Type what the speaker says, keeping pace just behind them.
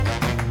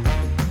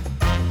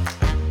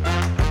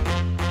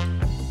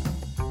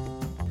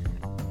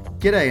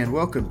G'day and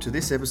welcome to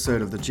this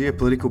episode of the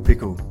Geopolitical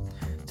Pickle.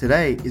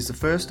 Today is the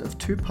first of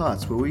two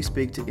parts where we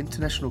speak to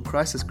International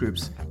Crisis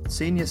Group's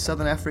Senior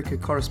Southern Africa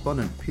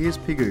Correspondent Piers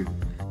Pigu.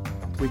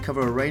 We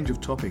cover a range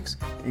of topics,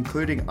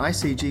 including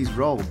ICG's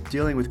role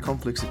dealing with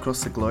conflicts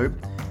across the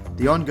globe,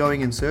 the ongoing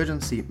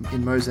insurgency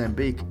in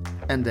Mozambique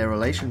and their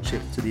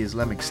relationship to the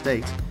Islamic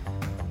State,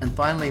 and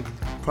finally,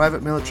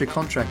 private military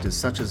contractors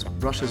such as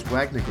Russia's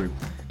Wagner Group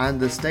and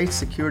the state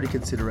security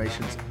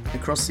considerations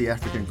across the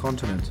African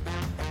continent.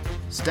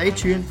 Stay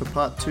tuned for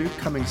part 2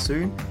 coming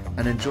soon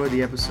and enjoy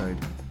the episode.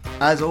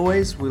 As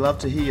always, we love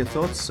to hear your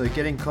thoughts, so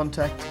get in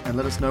contact and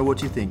let us know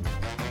what you think.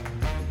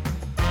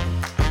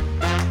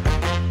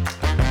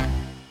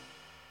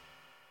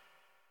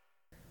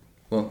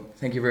 Well,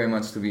 thank you very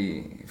much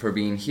for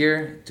being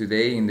here.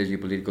 Today in the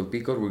Geopolitical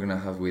Pickle, we're going to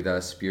have with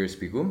us Piers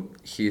Pigu.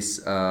 He's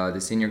the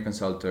senior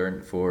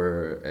consultant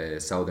for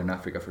Southern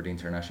Africa for the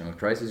International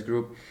Crisis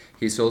Group.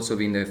 He's also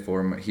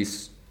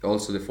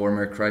the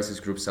former Crisis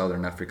Group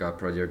Southern Africa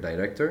project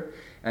director,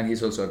 and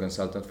he's also a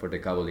consultant for the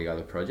Cabo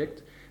Ligado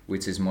project,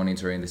 which is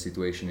monitoring the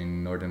situation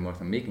in northern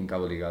Mozambique, in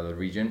Cabo Ligado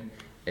region,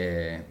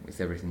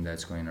 with everything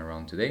that's going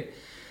around today.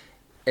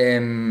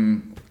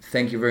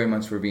 Thank you very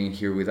much for being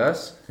here with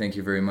us. Thank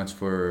you very much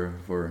for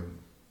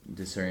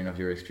the sharing of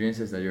your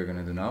experiences that you're going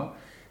to do now,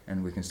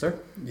 and we can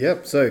start.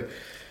 Yep, so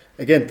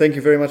again, thank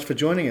you very much for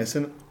joining us.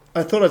 And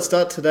I thought I'd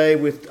start today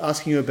with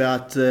asking you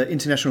about the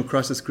International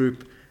Crisis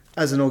Group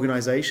as an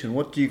organisation.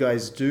 What do you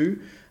guys do?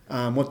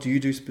 What do you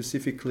do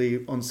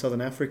specifically on Southern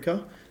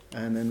Africa?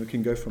 And then we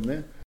can go from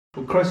there.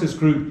 Well, Crisis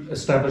Group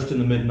established in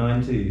the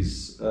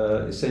mid-90s,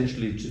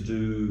 essentially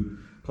to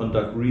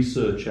conduct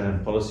research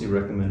and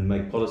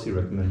make policy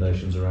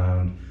recommendations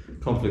around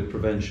conflict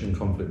prevention,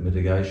 conflict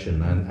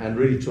mitigation, and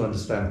really to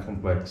understand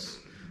complex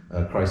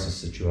crisis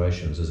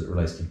situations as it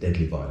relates to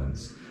deadly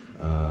violence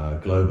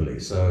globally.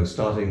 So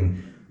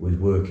starting with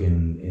work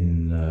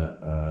in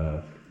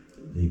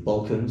the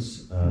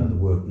Balkans, the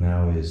work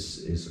now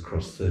is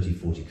across 30,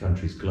 40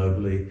 countries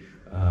globally,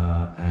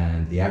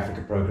 and the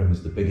Africa program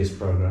is the biggest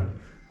program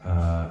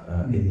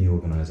in the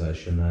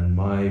organisation, and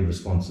my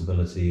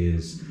responsibility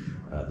is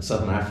the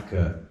Southern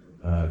Africa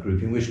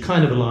grouping, which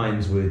kind of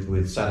aligns with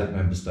SADC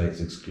member states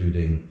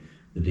excluding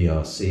the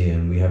DRC,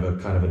 and we have a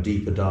kind of a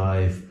deeper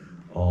dive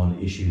on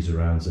issues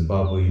around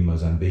Zimbabwe,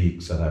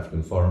 Mozambique, South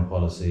African foreign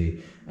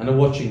policy, and a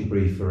watching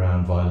brief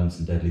around violence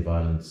and deadly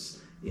violence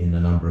in a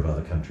number of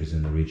other countries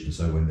in the region.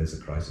 So when there's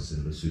a crisis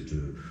in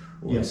Lesotho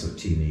or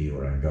Eswatini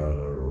or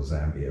Angola or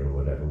Zambia or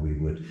whatever, we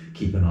would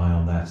keep an eye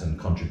on that and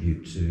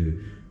contribute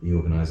to the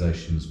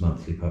organization's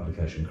monthly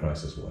publication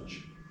Crisis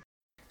Watch.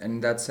 In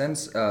that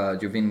sense,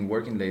 you've been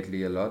working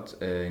lately a lot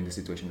in the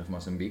situation of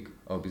Mozambique.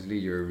 Obviously,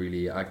 you're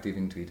really active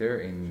in Twitter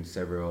in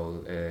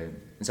several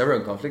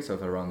conflicts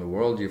all around the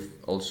world. You've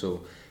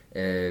also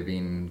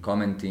been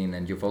commenting,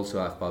 and you've also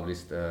have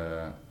published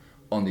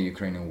on the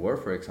Ukrainian war,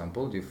 for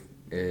example. You've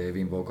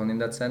been vocal in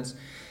that sense.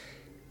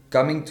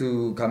 Coming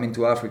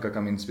to Africa,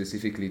 coming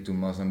specifically to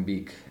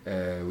Mozambique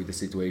with the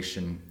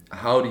situation,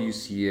 how do you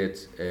see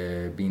it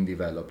being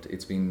developed?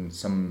 It's been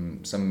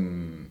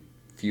some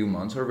few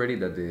months already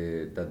that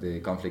the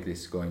conflict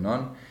is going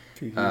on,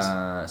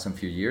 some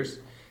few years.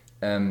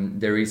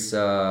 There is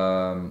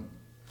a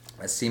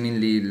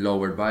seemingly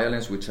lowered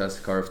violence which has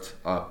carved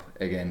up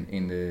again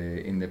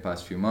in the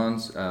past few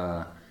months.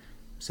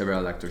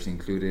 Several actors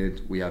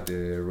included. We have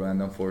the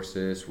Rwandan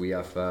forces. We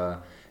have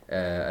a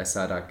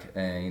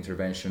SADC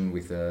intervention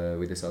with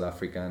the South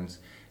Africans.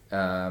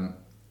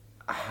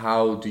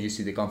 How do you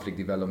see the conflict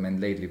development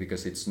lately?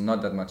 Because it's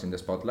not that much in the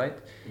spotlight,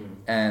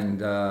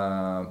 and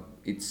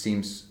it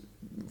seems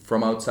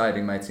from outside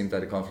it might seem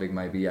that the conflict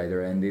might be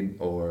either ending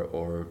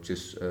or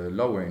just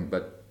lowering.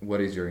 But what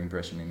is your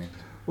impression in it?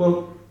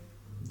 Well,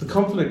 the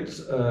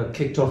conflict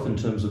kicked off in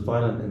terms of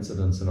violent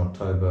incidents in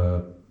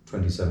October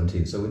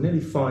 2017. So we're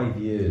nearly 5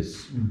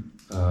 years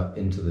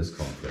into this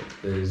conflict.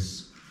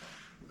 There's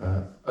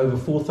over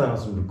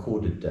 4,000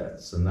 recorded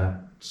deaths, and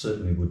that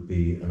certainly would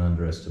be an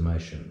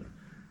underestimation.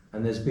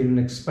 And there's been an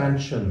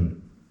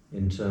expansion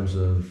in terms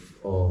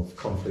of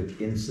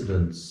conflict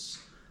incidents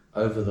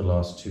over the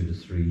last 2 to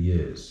 3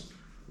 years,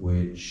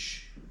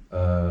 which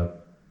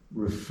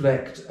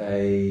reflect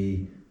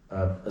the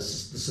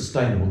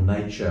sustainable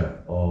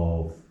nature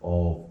of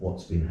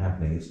what's been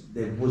happening.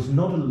 There was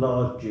not a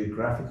large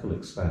geographical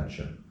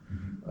expansion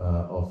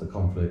of the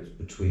conflict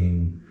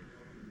between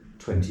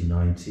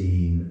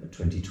 2019,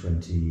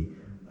 2020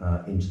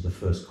 into the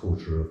first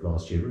quarter of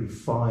last year. Really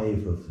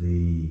 5 of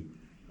the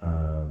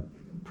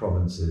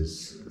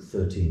province's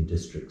 13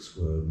 districts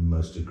were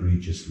most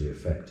egregiously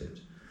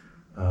affected.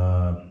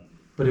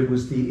 But it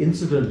was the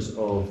incident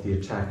of the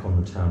attack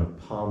on the town of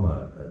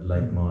Palma at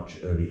late March,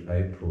 early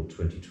April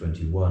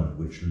 2021,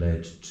 which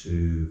led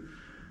to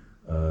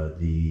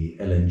the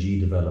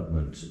LNG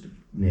development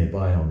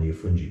nearby on the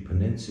Afungi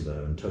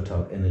Peninsula, and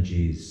Total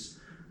Energies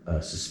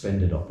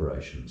suspended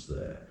operations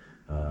there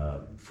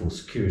for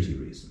security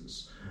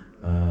reasons.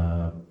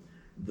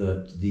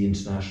 that the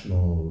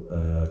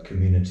international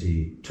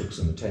community took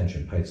some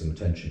attention, paid some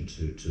attention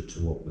to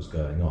what was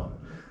going on.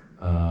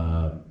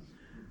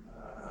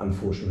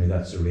 Unfortunately,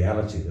 that's a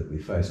reality that we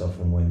face.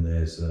 Often when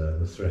there's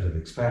the threat of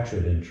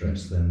expatriate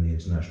interest, then the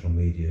international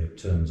media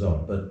turns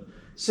on. But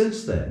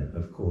since then,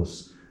 of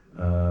course,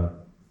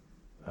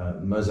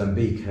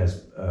 Mozambique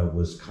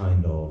was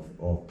kind of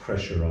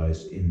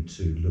pressurized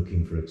into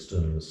looking for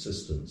external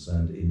assistance,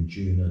 and in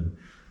June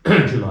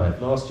and July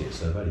of last year,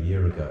 so about a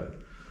year ago,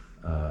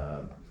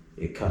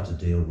 it cut a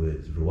deal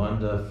with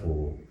Rwanda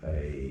for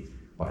a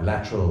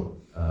bilateral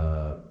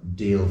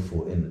deal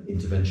for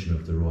intervention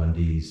of the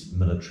Rwandese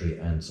military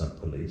and some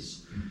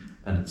police,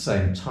 and at the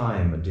same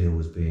time a deal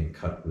was being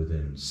cut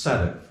within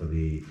SADC for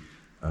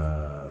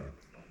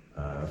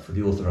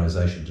the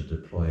authorization to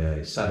deploy a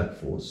SADC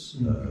force,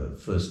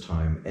 first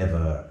time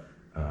ever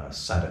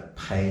SADC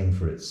paying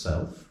for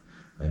itself.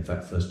 In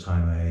fact, first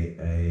time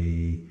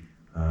a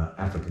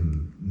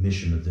African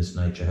mission of this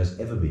nature has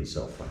ever been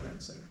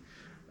self-financing.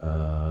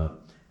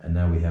 And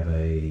now we have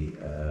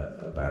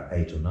about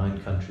 8 or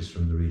 9 countries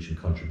from the region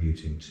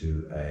contributing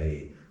to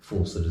a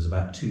force that is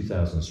about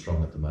 2,000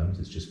 strong at the moment.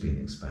 It's just been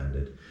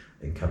expanded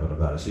in Cabo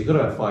Delgado. So you've got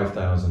about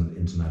 5,000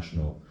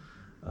 international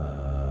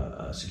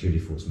security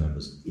force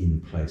members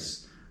in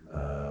place,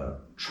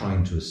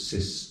 trying to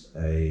assist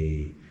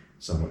a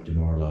somewhat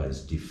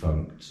demoralized,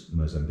 defunct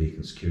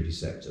Mozambican security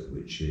sector,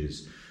 which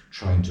is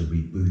trying to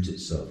reboot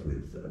itself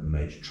with a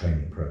major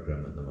training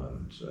program at the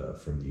moment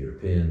from the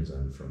Europeans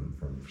and from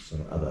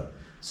some other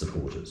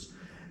supporters.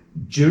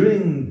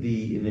 During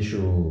the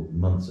initial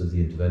months of the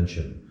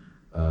intervention,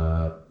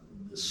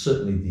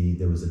 certainly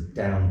there was a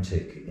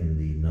downtick in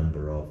the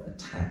number of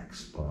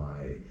attacks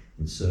by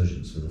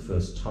insurgents. For the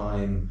first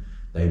time,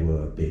 they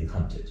were being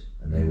hunted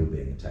and they were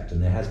being attacked.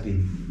 And there has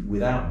been,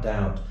 without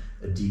doubt,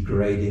 a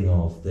degrading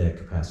of their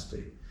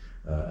capacity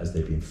as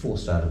they've been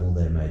forced out of all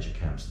their major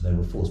camps. And they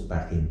were forced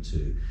back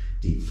into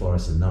deep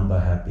forests. A number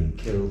have been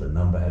killed, a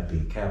number have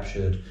been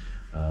captured.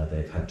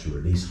 They've had to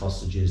release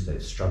hostages.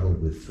 They've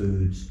struggled with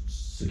food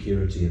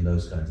security and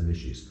those kinds of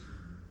issues.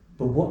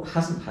 But what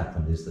hasn't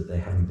happened is that they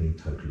haven't been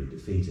totally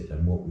defeated.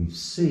 And what we've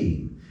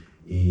seen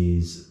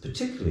is,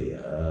 particularly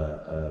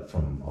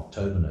from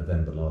October,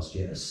 November last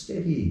year, a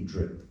steady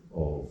drip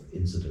of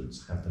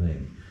incidents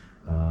happening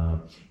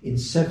in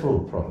several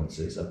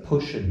provinces. A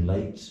push in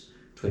late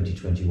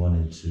 2021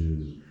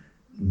 into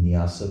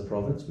Niassa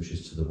province, which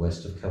is to the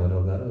west of Cabo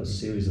Delgado, a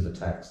series of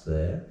attacks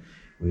there,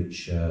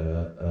 which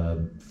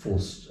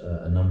forced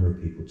a number of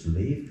people to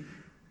leave.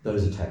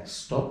 Those attacks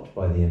stopped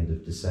by the end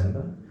of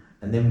December.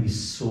 And then we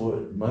saw,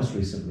 most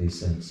recently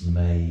since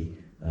May,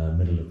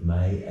 middle of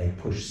May, a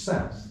push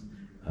south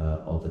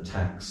of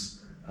attacks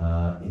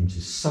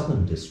into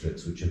southern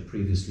districts which had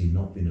previously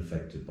not been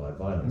affected by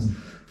violence,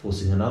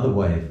 forcing another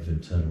wave of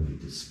internally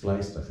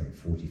displaced. I think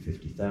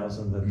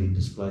 50,000 have been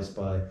displaced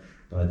by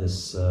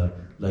this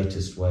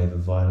latest wave of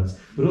violence,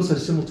 but also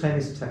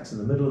simultaneous attacks in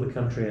the middle of the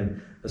country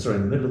and in the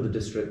middle of the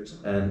district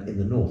and in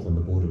the north on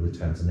the border with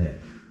Tanzania.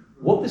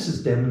 What this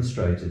has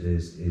demonstrated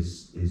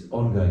is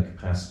ongoing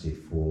capacity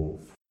for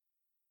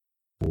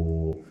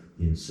the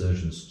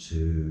insurgents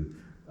to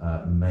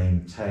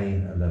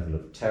maintain a level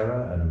of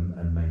terror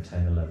and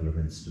maintain a level of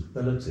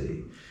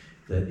instability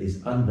that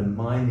is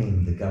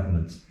undermining the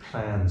government's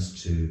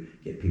plans to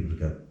get people to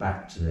go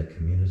back to their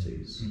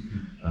communities.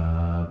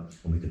 And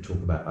we could talk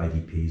about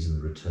IDPs and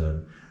the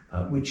return,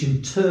 which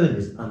in turn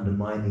is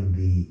undermining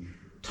the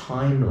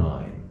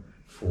timeline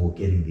for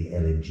getting the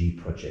LNG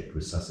project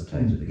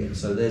resuscitated again.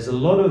 So there's a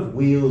lot of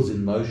wheels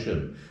in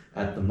motion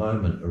at the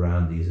moment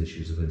around these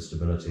issues of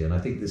instability, and I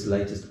think this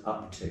latest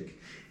uptick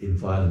in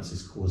violence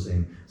is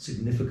causing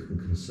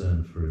significant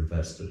concern for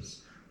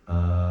investors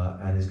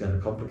and is going to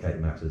complicate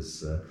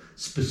matters,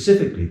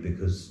 specifically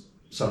because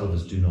some of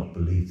us do not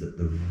believe that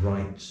the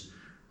right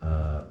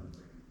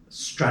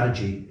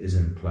strategy is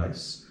in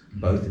place,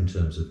 both in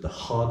terms of the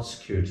hard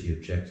security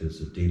objectives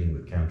of dealing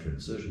with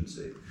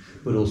counterinsurgency,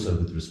 but also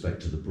with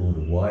respect to the broader,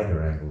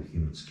 wider angle of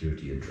human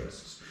security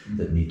interests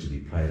that need to be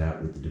played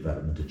out with the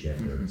development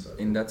agenda and so on.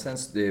 In that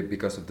sense,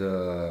 because of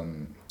the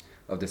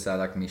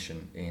SADC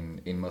mission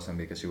in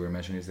Mozambique, as you were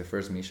mentioning, is the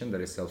first mission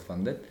that is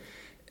self-funded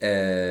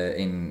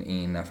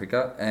in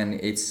Africa, and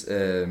it's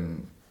the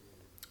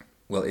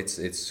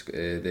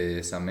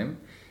SAMEM.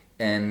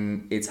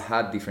 And it's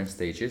had different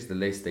stages. The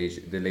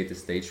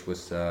latest stage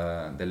was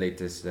the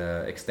latest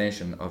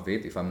extension of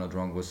it, if I'm not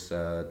wrong,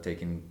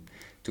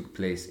 took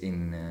place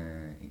in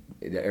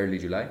the early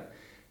July.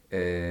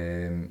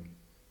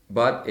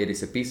 But it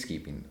is a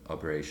peacekeeping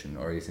operation,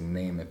 or is in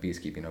name a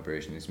peacekeeping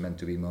operation. It's meant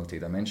to be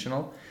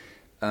multidimensional.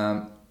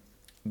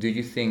 Do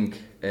you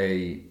think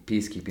a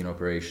peacekeeping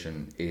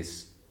operation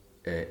is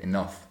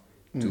enough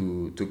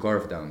to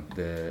carve down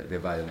the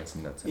violence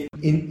in that sense?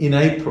 In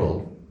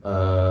April,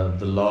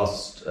 the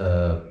last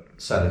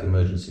SADC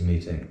emergency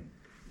meeting,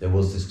 there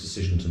was this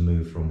decision to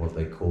move from what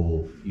they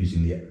call,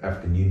 using the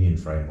African Union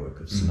framework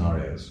of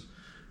scenarios,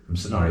 from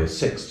scenario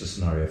 6 to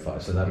scenario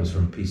 5. So that was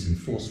from peace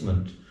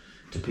enforcement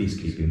to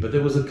peacekeeping. But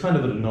there was a kind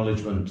of an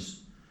acknowledgement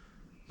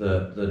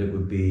that it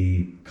would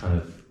be kind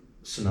of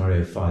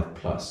scenario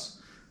 5+,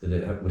 that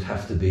it would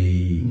have to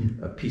be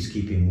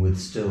peacekeeping with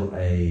still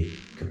a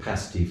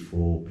capacity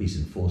for peace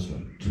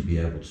enforcement to be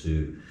able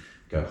to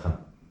go hunt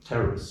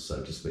terrorists,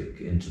 so to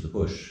speak, into the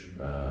bush.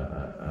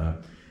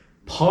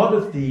 Part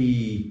of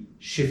the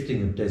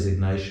shifting of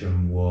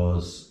designation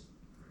was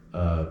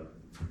for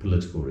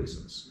political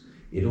reasons.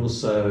 It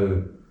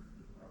also,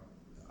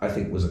 I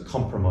think, was a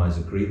compromise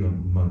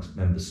agreement amongst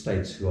member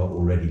states who are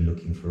already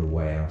looking for a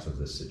way out of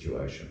this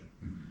situation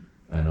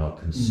and are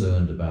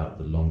concerned about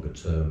the longer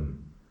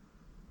term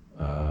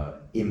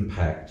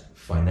impact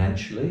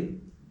financially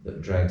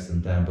that drags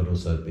them down, but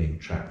also being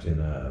trapped in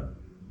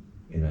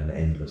an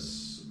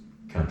endless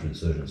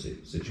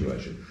counterinsurgency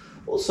situation.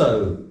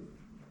 Also,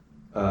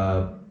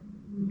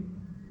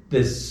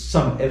 there's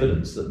some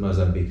evidence that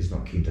Mozambique is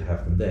not keen to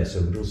have them there,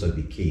 so would also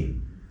be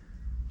keen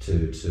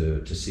to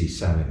see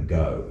Salmon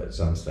go at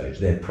some stage.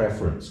 Their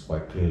preference,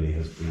 quite clearly,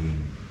 has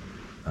been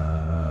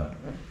to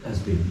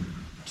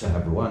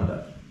have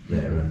Rwanda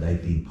there, and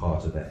they've been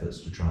part of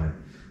efforts to try and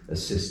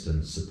assist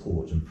and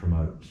support and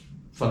promote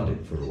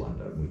funding for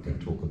Rwanda. And we can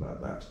talk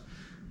about that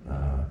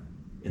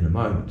in a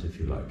moment, if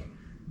you like.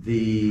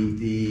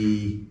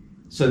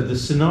 So the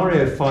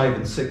scenario 5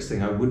 and 6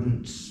 thing, I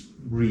wouldn't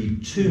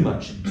read too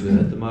much into it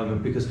at the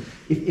moment, because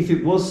if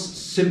it was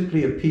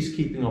simply a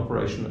peacekeeping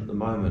operation at the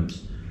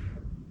moment,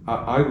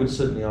 I would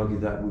certainly argue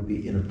that would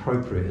be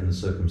inappropriate in the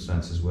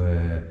circumstances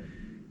where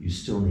you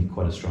still need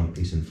quite a strong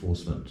peace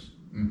enforcement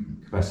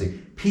capacity.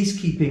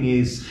 Peacekeeping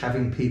is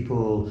having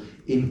people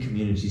in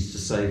communities to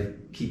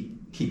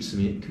keep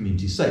some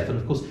communities safe, and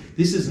of course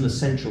this is an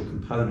essential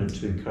component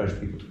to encourage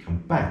people to come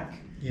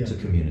back to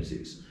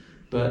communities.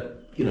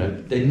 But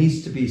there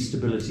needs to be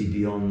stability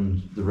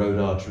beyond the road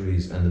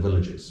arteries and the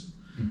villages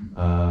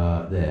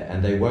there,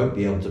 and they won't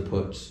be able to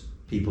put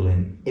people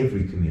in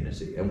every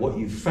community. And what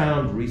you've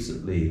found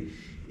recently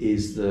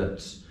is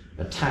that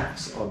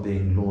attacks are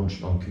being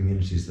launched on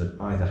communities that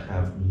either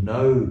have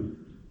no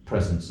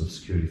presence of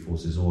security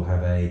forces or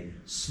have a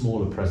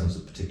smaller presence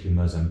of particularly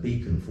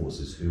Mozambican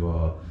forces who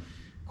are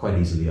quite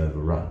easily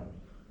overrun.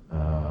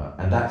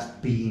 And that's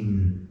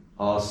been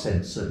our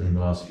sense, certainly in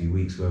the last few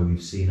weeks, where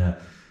we've seen a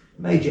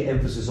major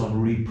emphasis on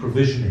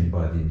re-provisioning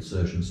by the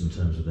insurgents in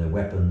terms of their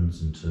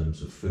weapons, in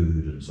terms of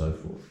food and so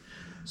forth.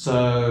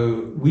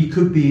 So we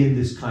could be in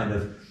this kind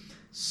of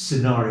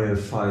scenario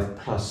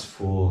 5+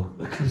 for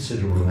a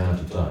considerable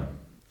amount of time.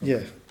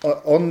 Yeah.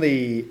 On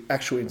the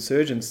actual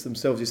insurgents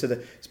themselves, you said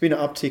that it's been an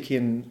uptick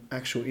in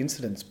actual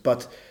incidents,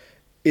 but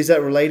is that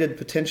related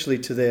potentially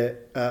to their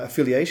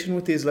affiliation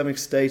with the Islamic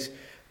State,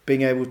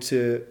 being able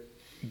to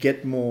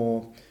get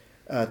more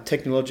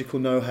technological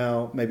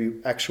know-how, maybe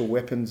actual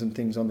weapons and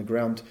things on the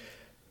ground,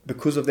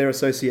 because of their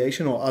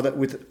association or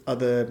with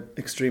other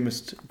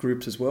extremist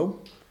groups as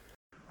well?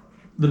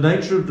 The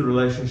nature of the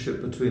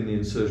relationship between the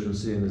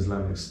insurgency and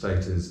Islamic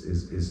State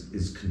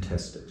is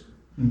contested.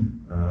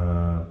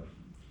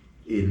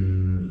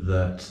 In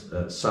that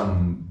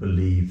some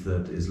believe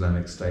that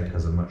Islamic State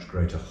has a much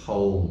greater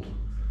hold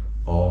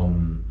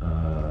on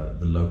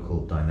the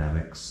local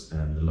dynamics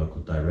and the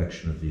local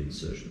direction of the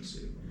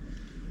insurgency.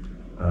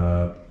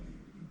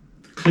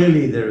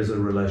 Clearly there is a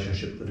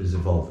relationship that is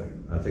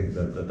evolving. I think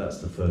that's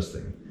the first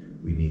thing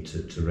we need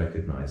to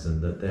recognise,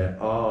 and that there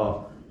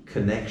are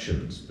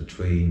connections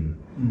between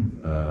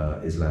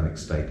Islamic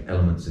State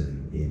elements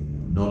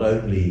in not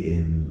only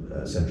in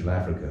Central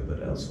Africa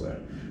but elsewhere,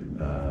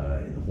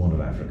 in the Horn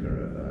of Africa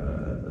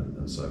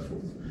and so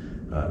forth.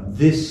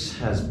 This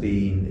has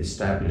been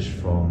established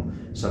from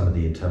some of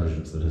the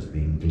intelligence that has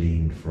been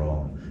gleaned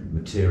from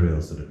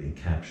materials that have been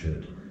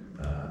captured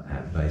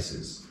at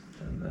bases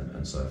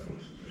and so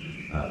forth.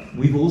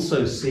 We've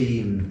also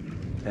seen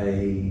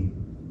a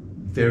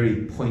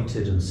very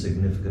pointed and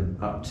significant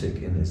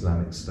uptick in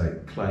Islamic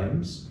State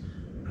claims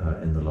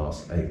in the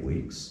last 8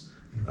 weeks,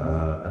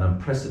 an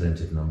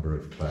unprecedented number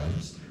of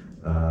claims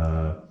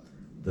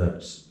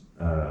that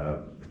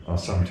are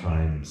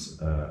sometimes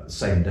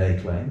same-day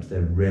claims.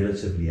 They're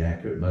relatively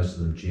accurate. Most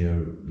of them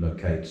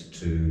geolocate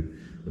to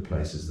the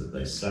places that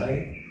they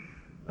say.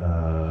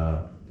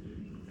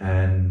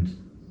 And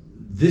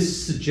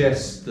this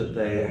suggests that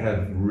they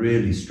have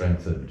really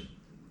strengthened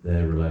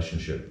their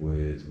relationship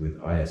with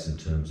IS in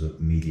terms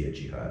of media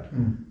jihad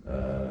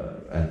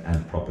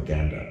and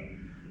propaganda.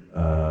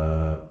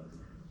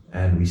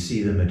 And we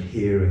see them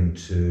adhering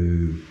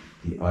to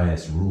the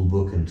IS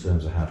rulebook in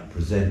terms of how to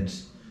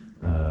present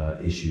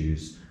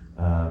issues.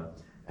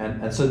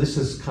 And so this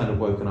has kind of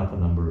woken up a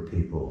number of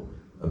people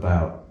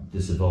about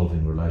this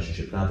evolving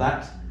relationship. Now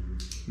that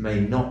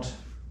may not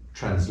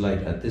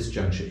translate at this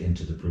juncture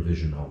into the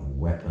provision of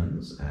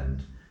weapons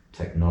and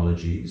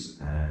technologies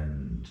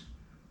and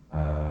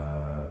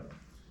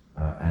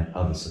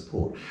other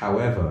support.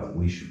 However,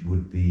 we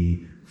would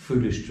be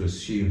foolish to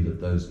assume that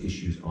those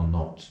issues are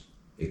not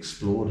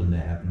explored, and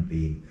there haven't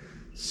been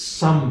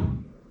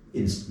some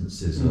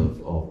instances of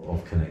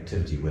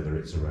connectivity, whether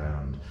it's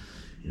around,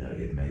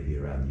 it may be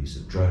around the use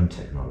of drone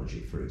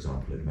technology, for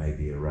example, it may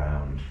be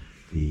around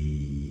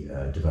the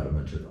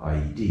development of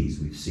IEDs.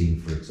 We've seen,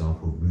 for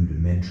example,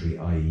 rudimentary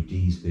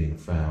IEDs being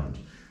found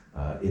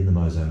in the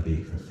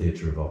Mozambique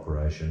theatre of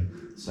operation.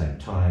 At the same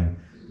time,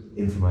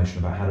 information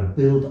about how to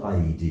build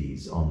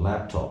IEDs on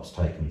laptops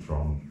taken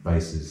from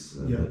bases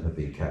that have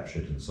been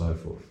captured and so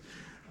forth.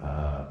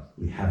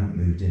 We haven't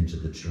moved into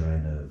the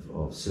terrain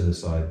of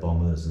suicide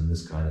bombers and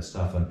this kind of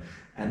stuff,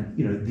 and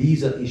you know,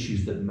 these are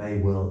issues that may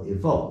well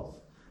evolve.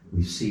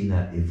 We've seen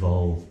that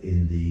evolve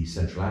in the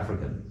Central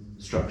African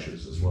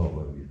structures as well,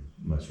 where we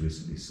most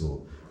recently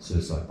saw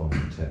suicide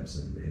bombing attempts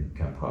in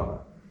Kampala.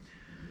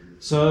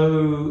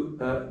 So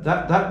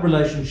that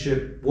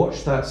relationship,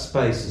 watch that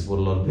space, is what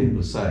a lot of people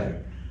are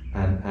saying,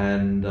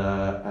 and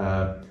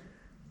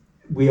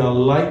we are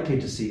likely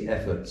to see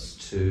efforts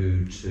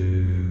to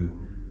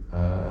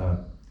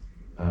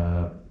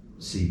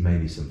see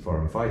maybe some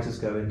foreign fighters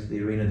go into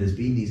the arena. There's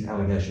been these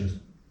allegations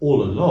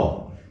all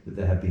along that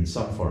there have been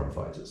some foreign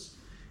fighters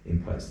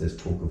in place. There's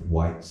talk of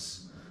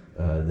whites.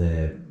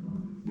 They're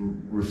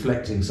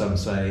reflecting, some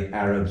say,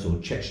 Arabs or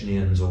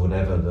Chechenians or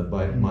whatever that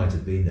might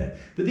have been there.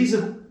 But these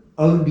have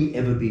only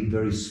ever been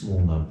very small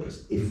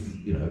numbers, if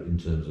you know, in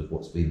terms of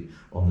what's been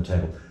on the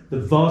table. The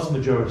vast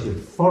majority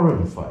of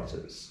foreign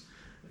fighters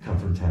come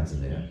from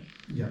Tanzania,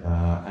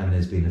 and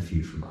there's been a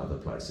few from other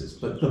places.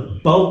 But the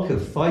bulk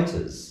of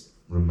fighters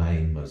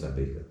remain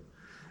Mozambican,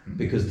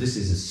 because this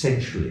is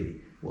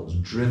essentially what's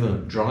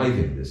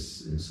driving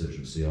this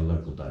insurgency are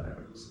local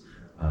dynamics,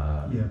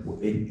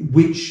 in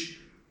which,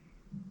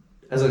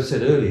 as I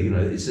said earlier, you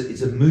know,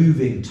 it's a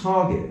moving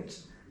target,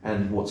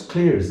 and what's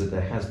clear is that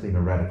there has been a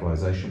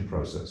radicalization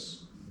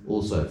process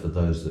also for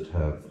those that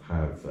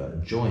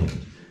have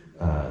joined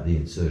the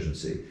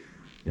insurgency.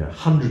 You know,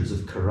 hundreds of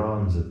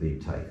Qurans have been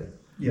taken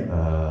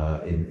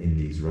in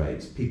these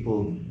raids.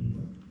 People,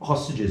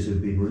 hostages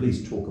who've been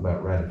released, talk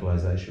about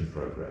radicalization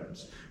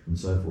programs and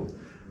so forth.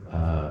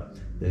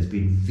 There's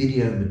been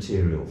video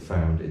material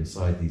found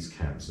inside these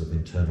camps of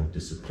internal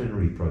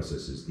disciplinary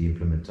processes, the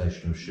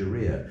implementation of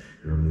Sharia,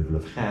 the removal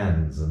of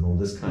hands, and all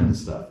this kind of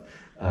stuff.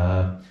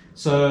 But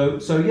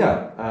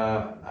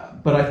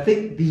I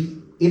think the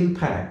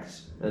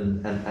impact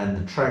and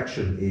the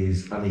traction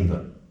is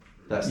uneven.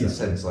 That's the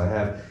sense I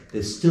have.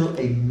 There's still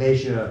a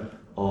measure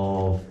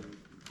of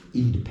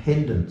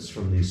independence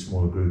from these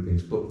smaller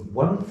groupings, but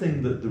one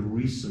thing that the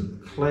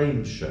recent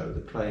claims show,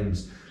 the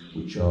claims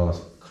which are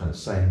kind of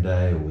same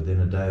day or within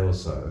a day or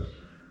so,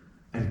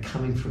 and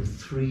coming from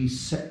 3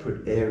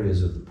 separate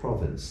areas of the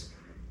province,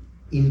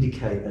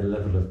 indicate a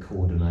level of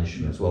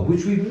coordination as well,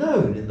 which we've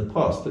known in the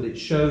past, but it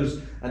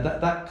shows, and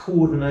that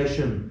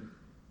coordination,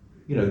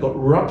 you know, got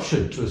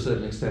ruptured to a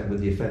certain extent with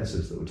the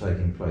offensives that were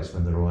taking place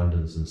when the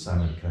Rwandans and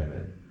Salmon came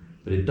in.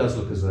 But it does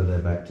look as though they're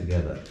back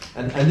together.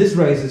 And this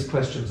raises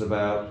questions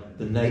about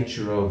the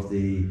nature of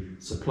the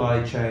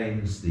supply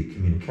chains, the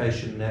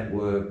communication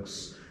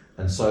networks,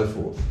 and so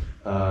forth,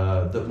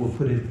 that were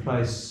put in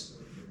place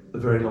a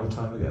very long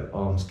time ago.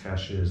 Arms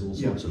caches, all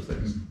sorts of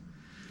things.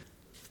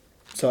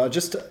 So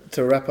just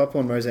to wrap up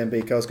on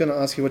Mozambique, I was going to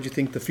ask you what you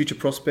think the future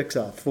prospects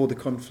are for the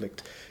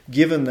conflict,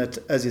 given that,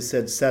 as you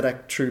said,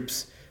 SADC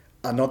troops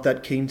are not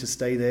that keen to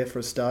stay there for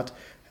a start.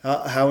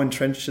 How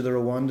entrenched are the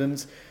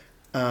Rwandans?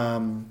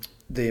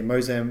 The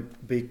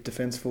Mozambique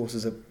Defence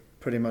Forces are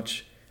pretty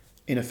much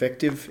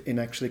ineffective in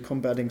actually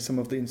combating some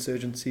of the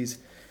insurgencies.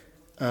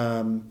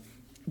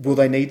 Will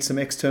they need some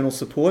external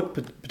support,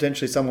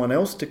 potentially someone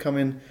else to come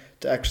in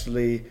to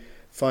actually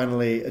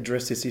finally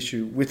address this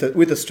issue with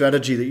a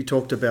strategy that you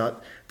talked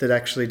about that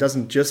actually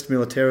doesn't just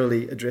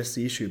militarily address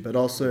the issue, but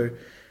also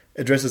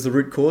addresses the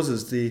root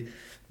causes,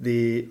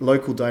 the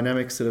local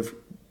dynamics that have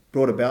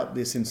brought about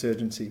this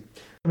insurgency?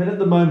 I mean, at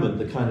the moment,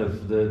 the kind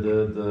of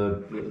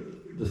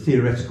the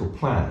theoretical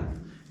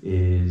plan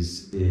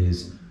is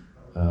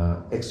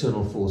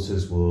external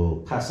forces will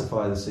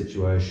pacify the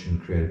situation,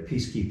 create a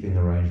peacekeeping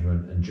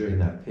arrangement, and during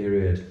that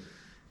period,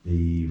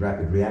 the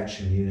rapid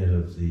reaction unit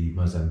of the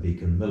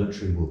Mozambican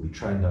military will be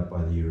trained up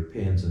by the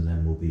Europeans, and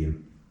then will be,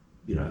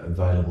 you know,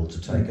 available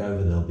to take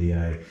over. There'll be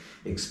a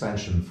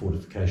expansion and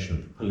fortification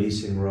of the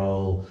policing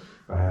role,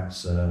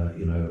 perhaps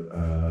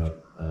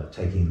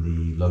taking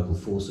the local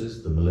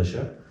forces, the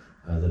militia,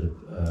 that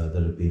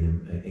have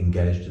been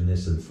engaged in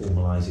this, and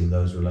formalising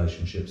those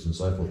relationships and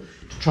so forth,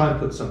 to try and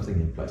put something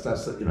in place.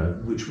 That's, you know,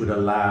 which would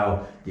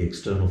allow the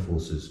external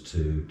forces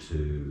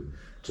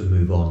to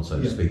move on, so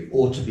to speak,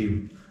 or to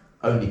be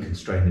only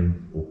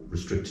constrained or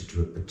restricted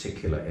to a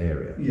particular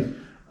area.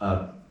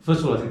 First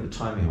of all, I think the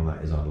timing on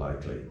that is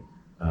unlikely.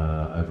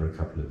 Over a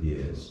couple of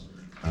years,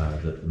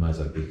 that the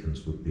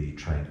Mozambicans would be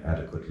trained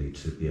adequately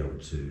to be able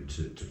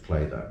to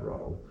play that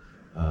role.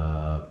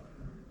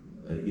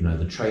 You know,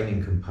 the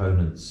training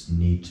components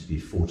need to be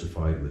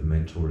fortified with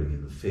mentoring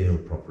in the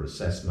field, proper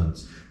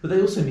assessments, but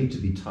they also need to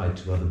be tied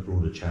to other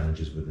broader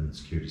challenges within the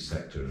security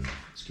sector and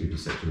security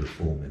sector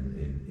reform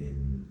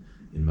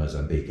in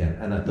Mozambique.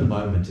 And at the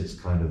moment, it's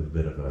kind of a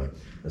bit of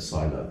a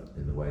silo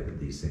in the way that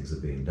these things are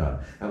being done.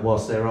 And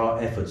whilst there are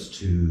efforts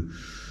to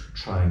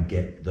try and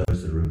get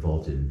those that are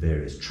involved in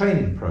various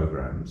training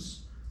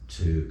programs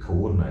to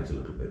coordinate a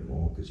little bit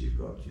more, because you've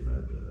got,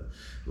 the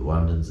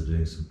Rwandans are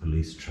doing some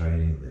police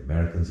training, the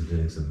Americans are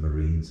doing some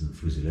Marines and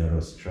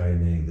Fusileros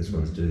training, this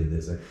one's doing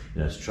this,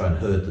 to try and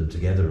herd them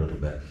together a little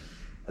bit.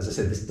 As I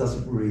said, this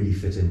doesn't really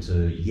fit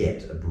into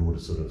yet a broader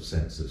sort of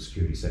sense of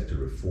security sector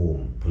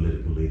reform,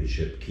 political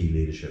leadership, key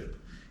leadership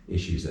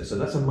issues there. So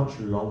that's a much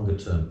longer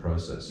term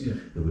process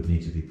that would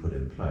need to be put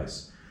in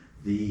place.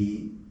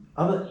 The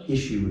other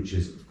issue, which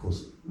is of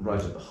course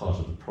right at the heart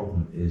of the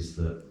problem, is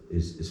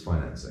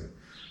financing.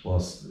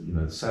 Whilst the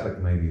SADC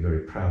may be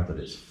very proud that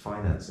it's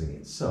financing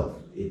itself,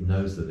 it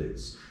knows that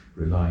it's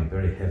relying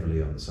very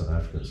heavily on the South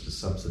Africans to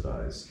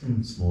subsidise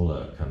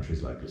smaller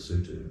countries like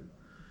Lesotho,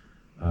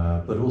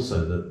 but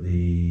also that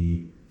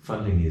the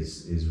funding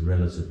is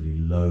relatively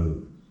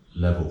low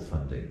level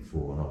funding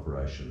for an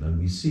operation, and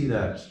we see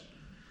that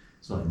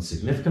it's not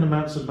insignificant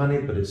amounts of money,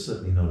 but it's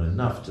certainly not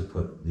enough to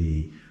put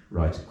the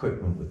right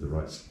equipment with the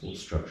right support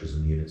structures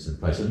and units in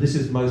place. And this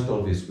is most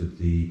obvious with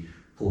the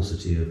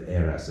paucity of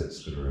air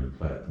assets that are in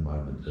play at the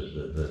moment,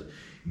 that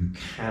you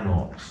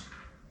cannot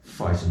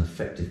fight an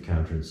effective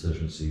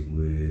counterinsurgency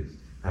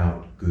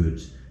without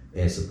good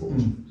air support.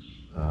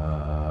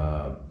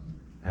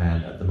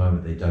 And at the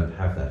moment they don't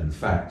have that. In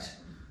fact,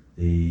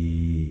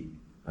 the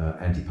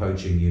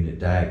anti-poaching unit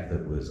DAG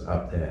that was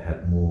up there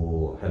had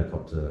more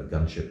helicopter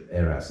gunship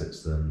air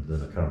assets than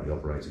are currently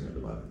operating at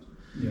the moment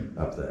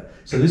up there.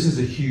 So this is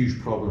a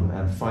huge problem,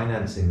 and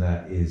financing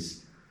that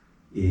is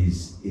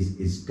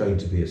going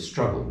to be a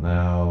struggle.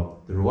 Now,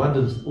 the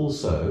Rwandans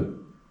also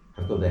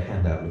have got their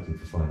hand out looking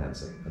for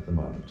financing at the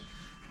moment.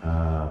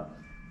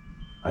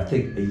 I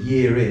think a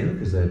year in,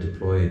 because they're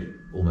deployed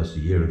almost a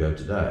year ago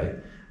today,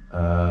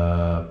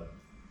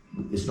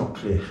 it's not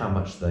clear how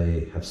much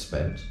they have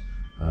spent.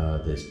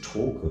 There's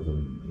talk of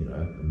them,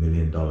 $1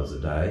 million a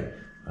day.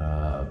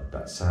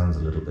 That sounds a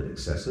little bit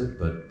excessive,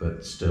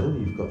 but still,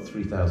 you've got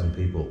 3,000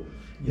 people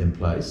in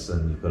place,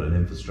 and you've got an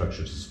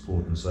infrastructure to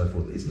support and so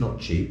forth. It's not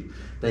cheap.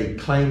 They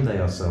claim they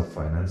are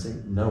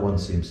self-financing. No one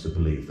seems to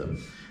believe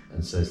them,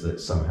 and says that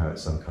somehow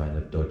it's some kind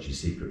of dodgy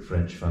secret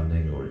French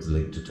funding, or it's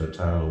linked to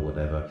Total or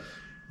whatever.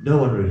 No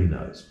one really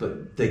knows,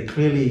 but they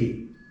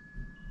clearly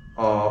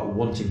are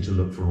wanting to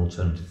look for an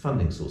alternative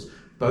funding source.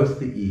 Both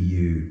the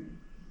EU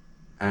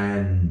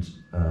and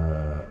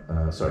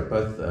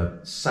both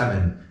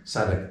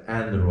SADC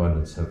and the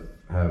Rwandans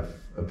have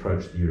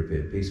approached the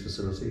European Peace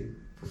Facility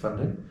for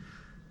funding.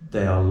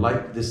 They are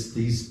like this.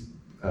 These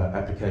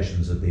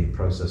applications are being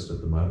processed at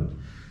the moment.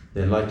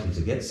 They're likely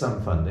to get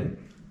some funding,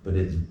 but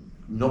it's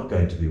not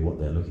going to be what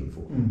they're looking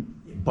for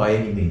by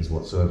any means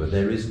whatsoever.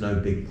 There is no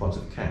big pot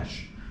of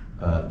cash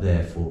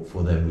there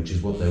for them, which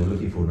is what they were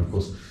looking for. And of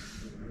course,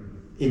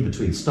 in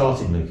between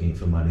starting looking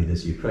for money,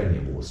 this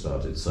Ukrainian war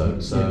started. So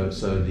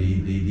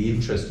the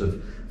interest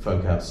of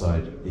folk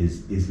outside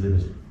is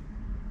limited.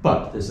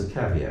 But there's a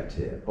caveat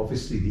here.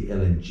 Obviously, the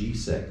LNG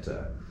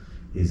sector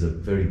is a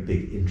very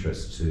big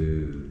interest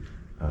to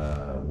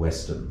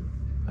Western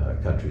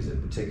countries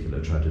in particular,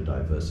 trying to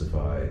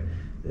diversify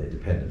their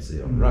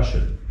dependency on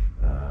Russian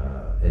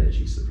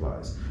energy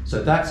supplies.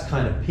 So that's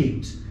kind of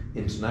piqued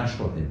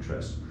international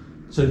interest.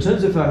 So in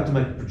terms of if I had to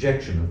make a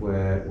projection of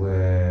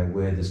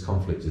where this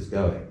conflict is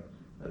going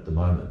at the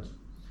moment,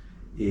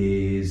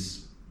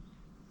 is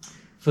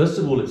first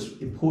of all, it's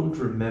important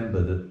to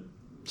remember that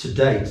to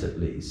date at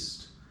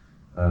least,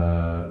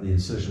 the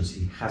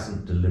insurgency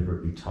hasn't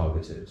deliberately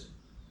targeted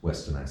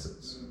Western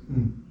assets.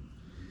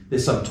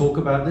 There's some talk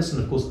about this,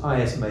 and of course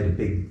IS made a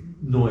big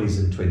noise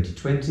in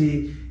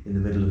 2020 in the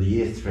middle of the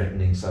year,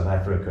 threatening South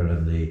Africa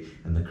and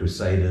the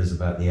Crusaders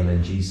about the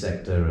LNG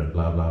sector and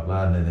blah blah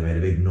blah, and then they made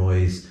a big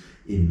noise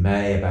in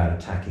May about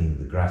attacking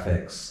the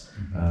Graphics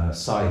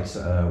site,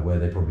 where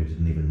they probably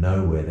didn't even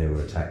know where they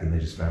were attacking. They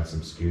just found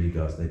some security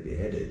guards they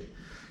beheaded.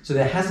 So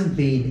there hasn't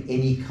been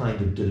any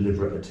kind of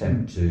deliberate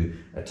attempt to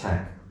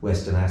attack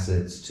Western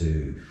assets,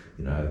 to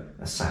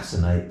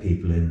assassinate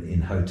people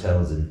in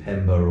hotels in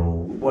Pemba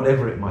or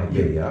whatever it might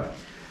be.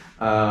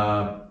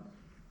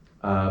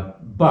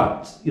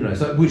 But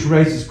so which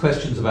raises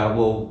questions about,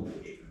 well,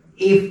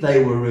 if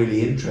they were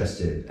really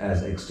interested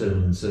as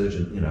external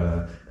insurgent,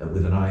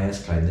 with an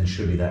IS claim, then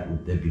surely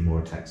there'd be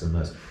more attacks on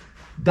those.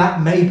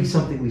 That may be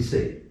something we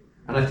see,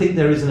 and I think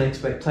there is an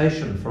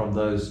expectation from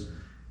those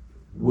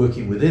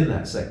working within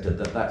that sector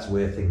that that's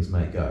where things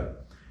may go,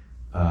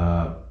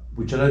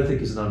 which I don't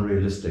think is an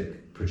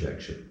unrealistic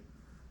projection.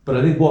 But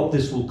I think what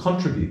this will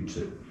contribute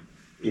to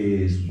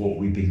is what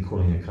we've been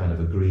calling a kind of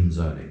a green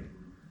zoning,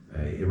 a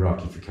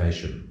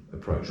Iraqification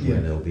approach, where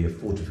there'll be a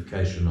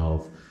fortification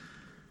of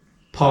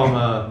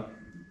Palma,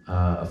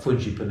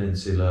 Afungi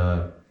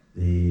Peninsula,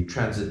 the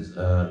transit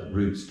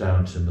routes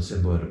down to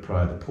Mocimboa de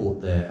Praia, the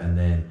port there, and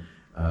then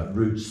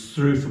routes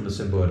through from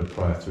Mocimboa de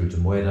Praia through to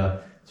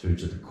Mueda, through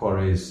to the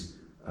quarries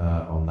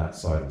on that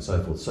side and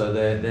so forth. So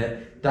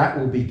that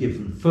will be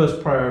given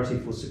first priority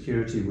for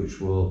security, which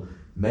will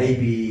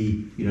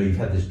maybe, you've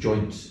had this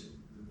joint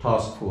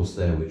task force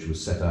there which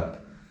was set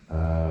up,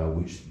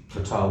 which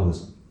Total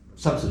was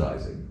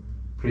subsidising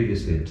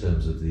previously in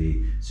terms of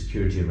the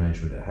security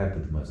arrangement it had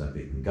with the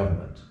Mozambican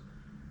government.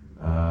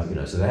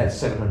 So they had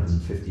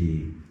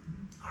 750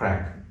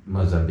 crack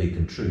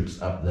Mozambican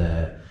troops up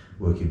there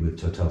working with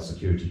Total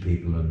security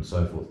people and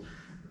so forth.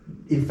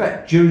 In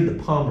fact, during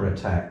the Palmer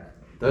attack,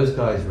 those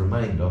guys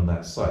remained on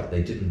that site.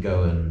 They didn't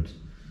go and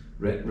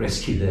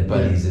rescue their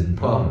buddies in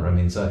Palmer. I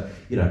mean, so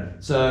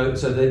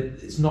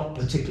it's not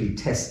particularly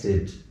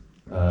tested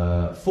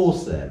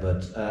force there,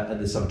 but and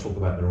there's some talk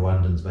about the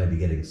Rwandans maybe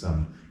getting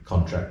some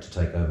contract to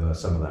take over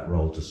some of that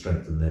role to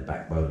strengthen their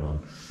backbone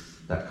on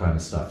that kind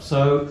of stuff.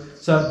 So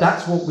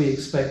that's what we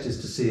expect, is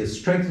to see a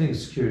strengthening of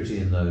security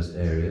in those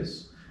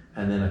areas,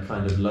 and then a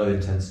kind of low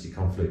intensity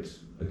conflict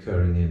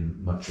occurring in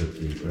much of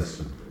the rest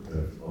of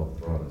the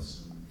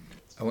province.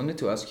 I wanted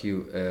to ask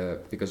you,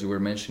 because you were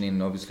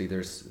mentioning, obviously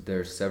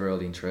there's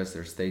several interests.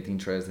 There's state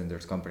interest and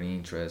there's company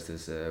interest.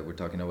 We're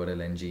talking about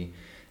LNG,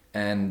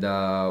 and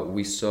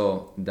we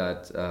saw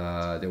that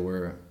there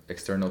were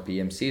external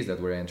PMCs that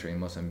were entering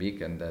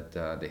Mozambique, and that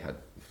they had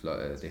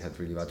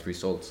really bad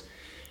results.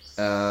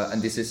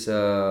 And this is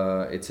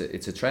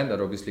it's a trend that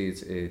obviously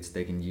it's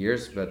taken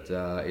years, but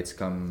it's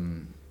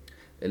come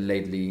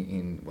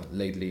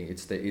lately.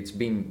 It's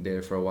been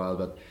there for a while,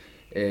 but.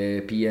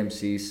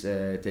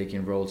 PMCs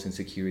taking roles in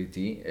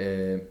security,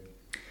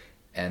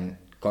 and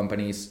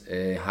companies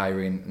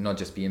hiring not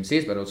just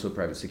PMCs but also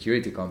private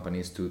security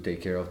companies to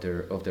take care of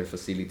their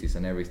facilities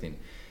and everything.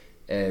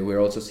 We're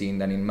also seeing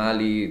that in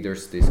Mali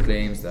there's these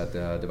claims that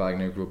the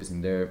Wagner Group is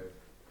in there.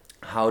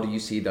 How do you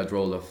see that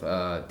role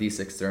of these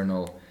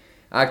external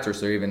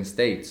actors or even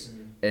states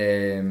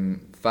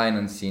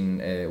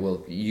financing,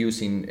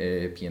 using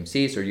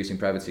PMCs or using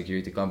private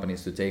security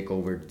companies to take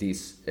over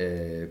these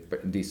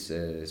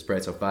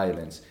spreads of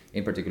violence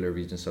in particular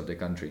regions of the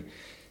country?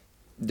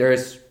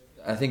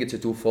 I think it's a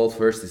twofold.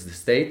 First is the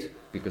state,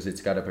 because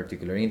it's got a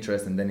particular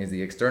interest, and then is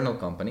the external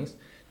companies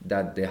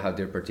that they have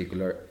their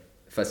particular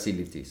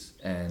facilities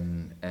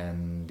and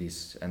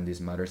these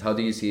matters. How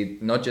do you see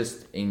it, not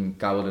just in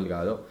Cabo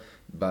Delgado,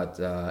 but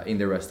in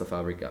the rest of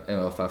Africa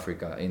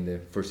in the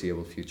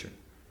foreseeable future?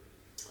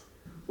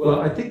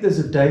 Well, I think there's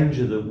a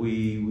danger that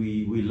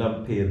we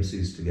lump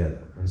PMCs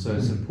together, and so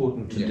it's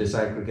important to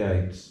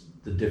disaggregate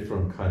the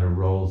different kind of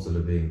roles that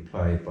are being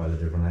played by the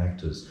different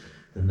actors,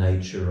 the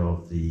nature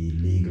of the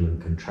legal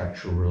and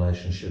contractual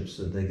relationships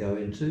that they go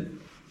into,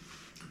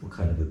 what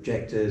kind of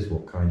objectives,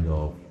 what kind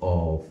of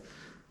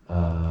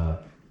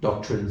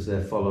doctrines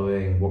they're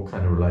following, what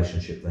kind of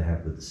relationship they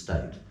have with the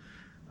state.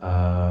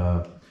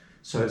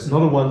 So it's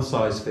not a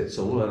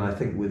one-size-fits-all, and I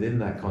think within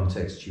that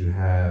context you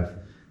have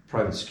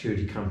private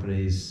security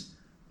companies,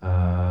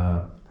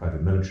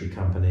 private military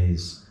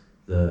companies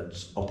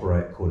that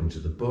operate according to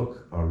the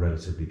book, are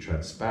relatively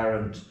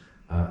transparent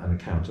and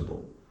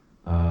accountable.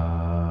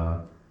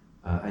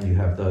 And you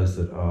have those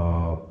that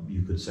are,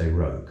 you could say,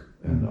 rogue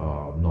and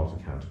are not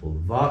accountable.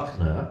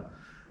 Wagner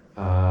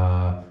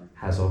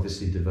has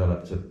obviously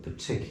developed a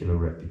particular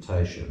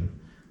reputation,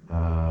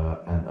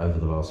 and over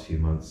the last few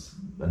months,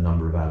 a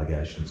number of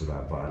allegations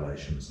about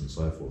violations and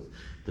so forth.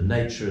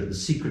 The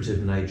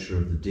secretive nature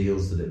of the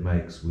deals that it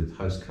makes with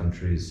host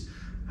countries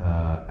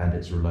and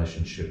its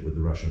relationship with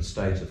the Russian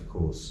state, of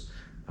course,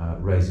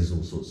 raises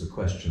all sorts of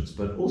questions,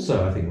 but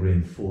also I think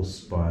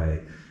reinforced by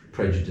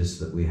prejudice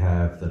that we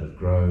have that have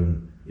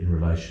grown in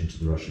relation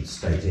to the Russian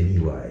state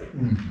anyway.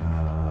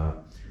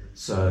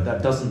 So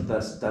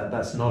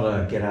that's not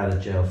a get out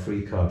of jail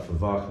free card for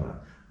Wagner.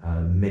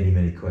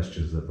 Many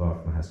questions that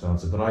Wagner has to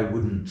answer, but I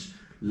wouldn't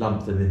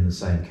lump them in the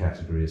same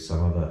category as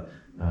some other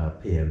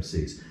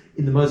PMCs.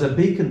 In the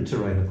Mozambican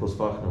terrain, of course,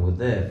 Wagner were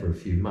there for a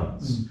few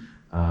months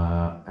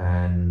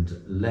and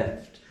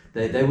left.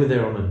 They were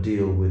there on a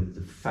deal with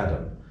the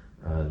FADM,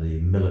 the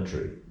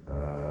military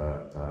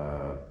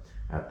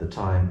at the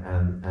time,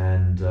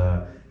 and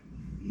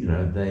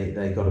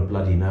they got a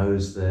bloody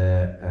nose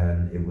there,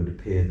 and it would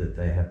appear that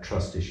they had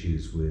trust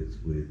issues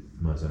with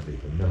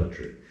Mozambican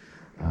military.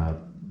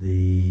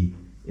 The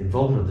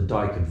involvement of the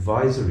Dyke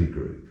Advisory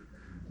Group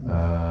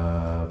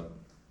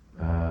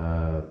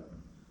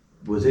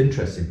was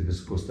interesting because,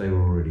 of course, they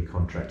were already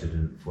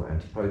contracted for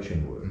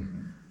anti-poaching work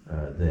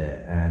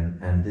there,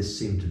 and this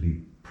seemed to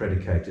be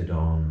predicated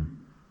on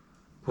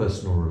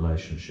personal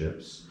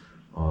relationships.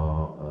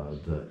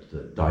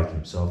 That Dyke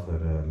himself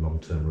had a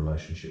long-term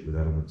relationship with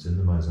elements in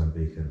the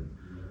Mozambican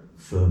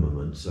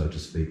firmament, so to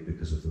speak,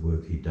 because of the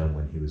work he'd done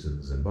when he was in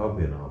the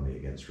Zimbabwean army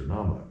against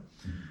Renamo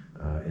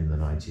in the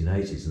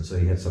 1980s, and so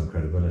he had some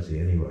credibility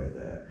anyway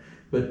there.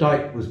 But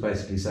Dyke was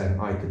basically saying,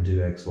 I can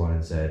do X, Y,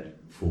 and Z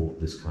for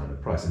this kind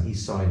of price, and he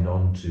signed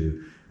on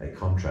to a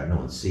contract. No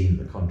one's seen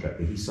the contract,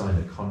 but he signed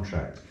a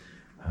contract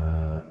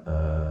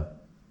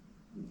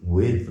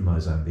with the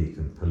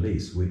Mozambican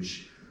police,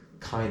 which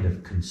kind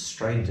of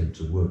constrained him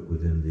to work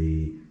within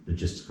the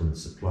logistical and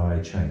supply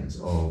chains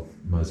of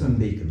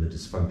Mozambique and the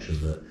dysfunction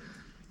that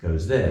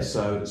goes there.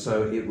 So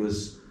it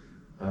was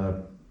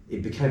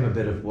it became a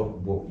bit of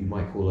what you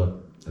might call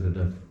I don't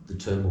know if the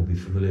term will be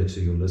familiar to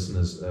your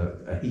listeners,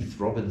 a Heath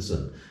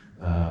Robinson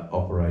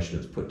operation. It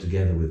was put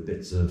together with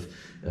bits of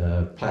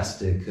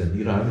plastic,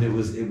 and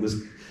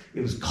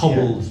it was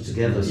cobbled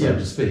together, so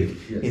to speak,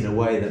 in a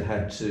way that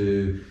had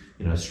to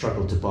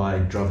struggle to buy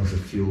drums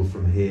of fuel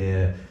from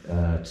here,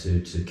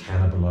 to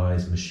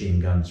cannibalize machine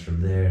guns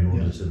from there in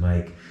order to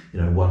make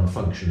one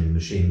functioning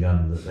machine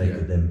gun that they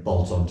could then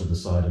bolt onto the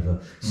side of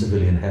a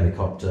civilian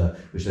helicopter,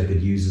 which they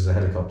could use as a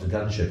helicopter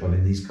gunship. I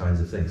mean, these kinds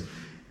of things.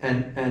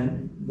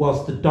 And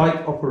whilst the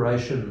dike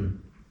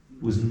operation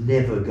was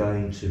never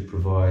going to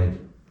provide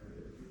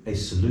a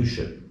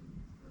solution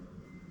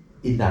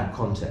in that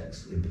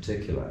context in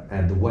particular,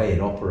 and the way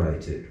it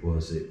operated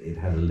was it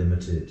had a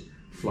limited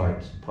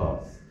flight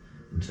path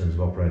in terms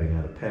of operating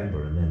out of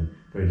Pemba, and then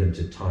very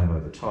limited time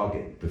over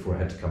target before it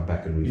had to come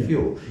back and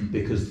refuel,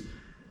 because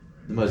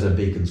the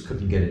Mozambicans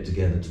couldn't get it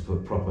together to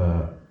put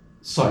proper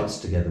sites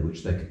together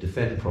which they could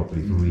defend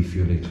properly for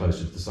refueling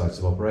closer to the sites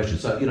of operation.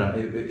 So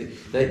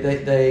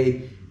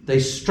they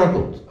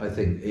struggled, I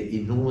think,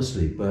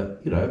 enormously.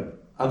 But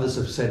others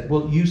have said,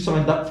 well, you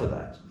signed up for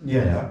that.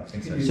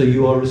 Exactly. So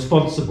you are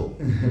responsible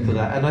for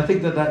that. And I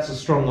think that's a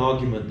strong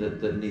argument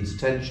that needs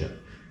attention.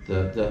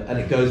 And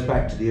it goes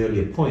back to the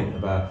earlier point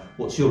about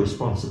what's your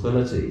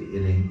responsibility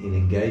in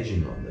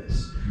engaging on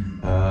this.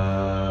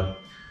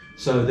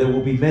 So there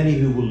will be many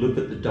who will look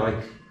at the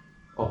dike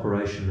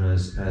operation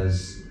as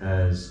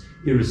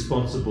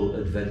irresponsible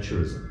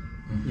adventurism.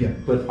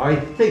 But I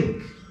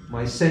think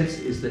my sense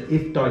is that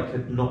if dike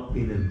had not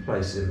been in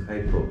place in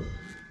April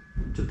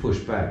to push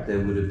back, there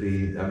would have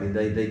been. I mean,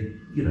 they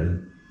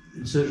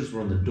insurgents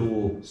were on the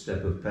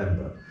doorstep of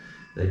Pemba.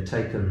 They'd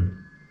taken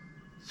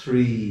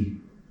 3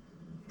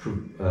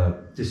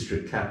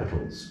 district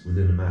capitals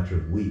within a matter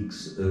of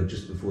weeks,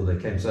 just before they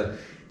came. So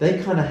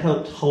they kind of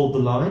helped hold the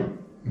line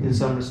in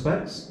some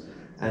respects,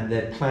 and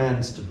their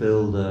plans to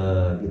build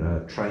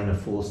a trainer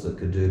force that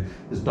could do,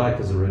 because Dyke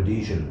as a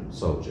Rhodesian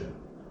soldier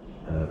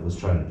was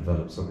trying to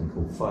develop something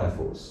called Fire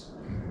Force,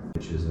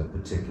 which is a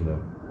particular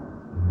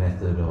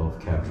method of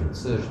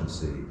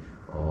counterinsurgency,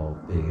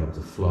 of being able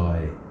to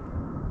fly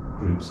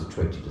groups of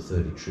 20 to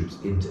 30 troops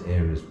into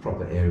areas,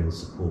 proper aerial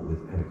support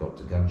with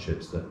helicopter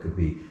gunships that could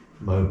be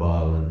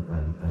mobile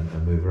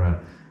and move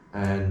around.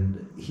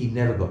 And he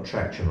never got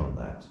traction on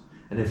that.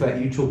 And in fact,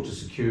 you talk to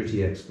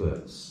security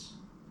experts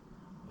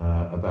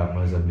about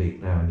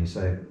Mozambique now, and you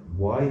say,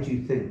 why do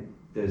you think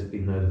there's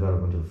been no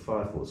development of a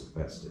fire force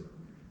capacity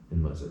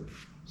in Mozambique?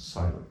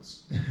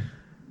 Silence.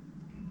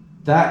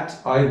 That,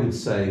 I would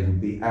say,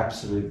 would be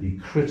absolutely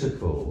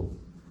critical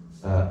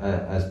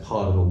as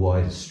part of a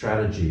wider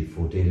strategy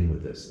for dealing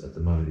with this at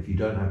the moment. If you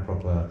don't have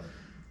proper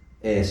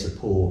air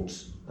support,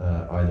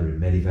 either in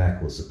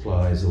medevac or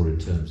supplies or in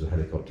terms of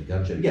helicopter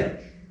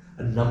gunship,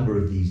 a number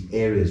of these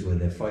areas where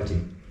they're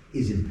fighting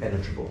is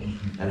impenetrable,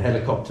 and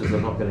helicopters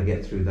are not going to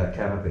get through that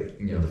canopy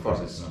in the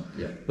forest.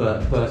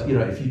 But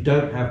if you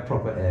don't have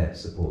proper air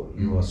support,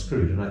 you are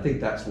screwed. And I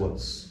think that's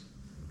what's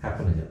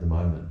happening at the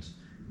moment,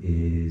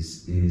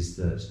 is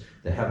that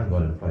they haven't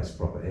got in place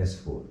proper air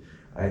support.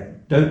 I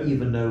don't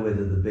even know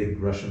whether the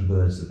big Russian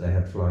birds that they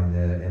had flying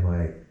there,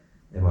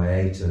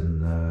 Mi-8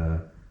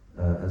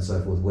 and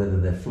so forth, whether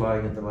they're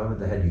flying at the moment.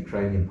 They had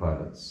Ukrainian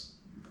pilots.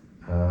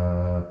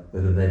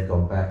 Whether they've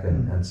gone back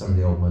and some of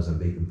the old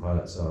Mozambican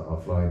pilots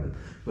are flying them,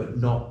 but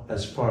not,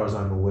 as far as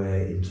I'm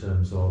aware, in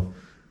terms of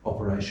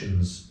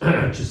operations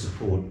to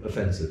support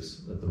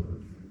offensives at the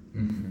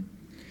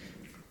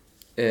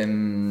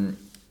moment.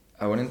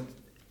 I wanted,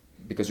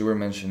 because you were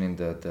mentioning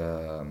that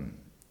the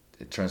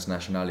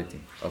transnationality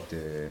of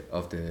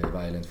the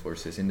violent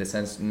forces, in the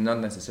sense not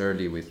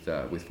necessarily with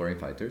foreign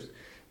fighters,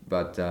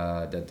 but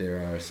that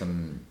there are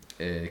some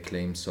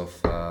claims of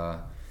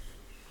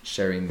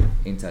sharing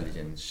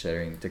intelligence,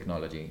 sharing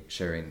technology,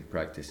 sharing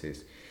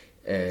practices.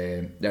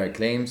 There are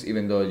claims,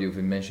 even though you've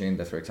been mentioning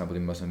that, for example,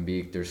 in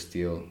Mozambique,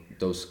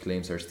 those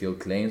claims are still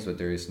claims, but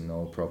there is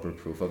no proper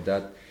proof of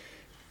that.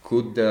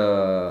 Could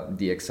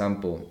the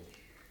example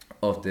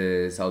of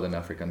the Southern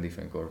African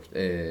Defense Corps, of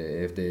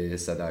the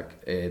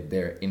SADC,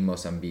 there in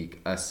Mozambique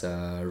as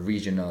a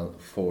regional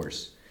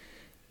force,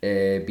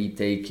 be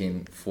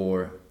taken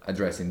for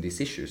addressing these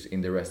issues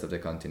in the rest of the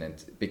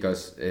continent?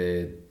 Because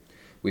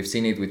we've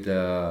seen it with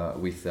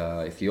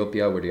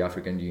Ethiopia, where the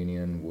African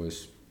Union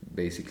was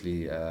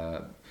basically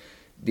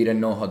didn't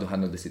know how to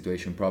handle the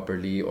situation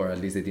properly, or at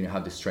least they didn't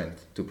have the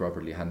strength to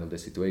properly handle the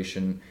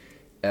situation.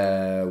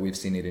 We've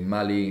seen it in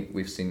Mali.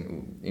 We've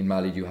seen in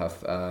Mali you have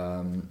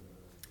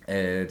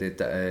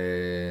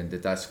the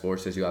task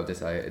forces, you have the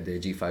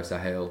G5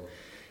 Sahel.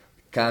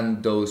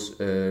 Can those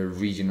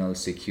regional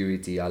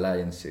security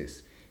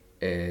alliances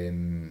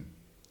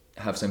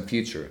have some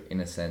future, in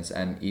a sense,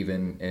 and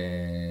even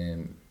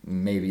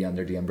maybe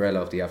under the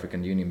umbrella of the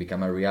African Union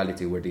become a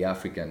reality where the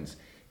Africans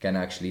can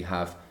actually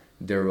have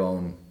their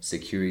own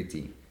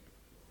security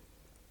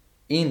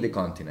in the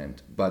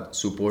continent, but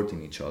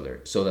supporting each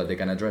other so that they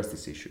can address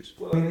these issues?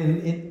 Well,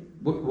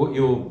 what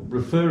you're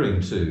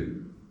referring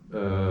to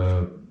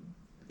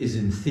is,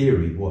 in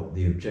theory, what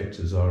the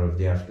objectives are of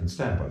the African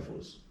Standby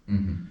Force.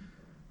 And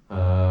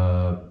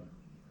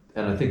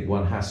I think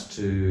one has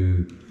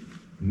to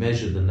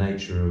measure the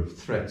nature of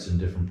threats in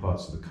different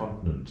parts of the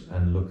continent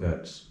and look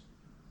at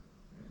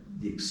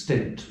the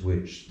extent to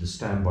which the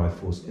standby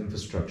force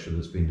infrastructure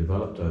that's been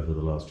developed over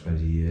the last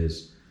 20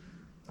 years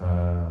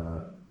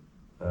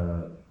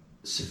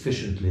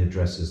sufficiently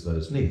addresses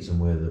those needs and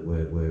where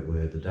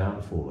the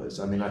downfall is.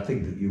 I mean, I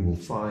think that you will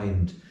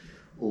find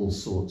all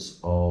sorts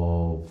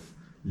of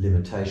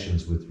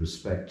limitations with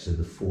respect to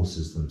the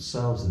forces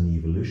themselves and the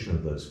evolution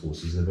of those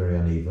forces. They're very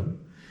uneven.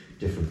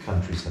 Different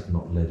countries have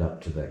not led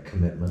up to their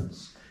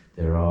commitments.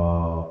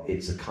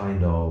 It's a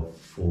kind of,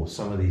 for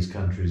some of these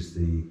countries,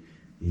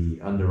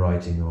 the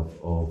underwriting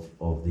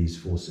of these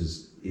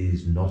forces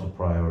is not a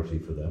priority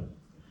for them.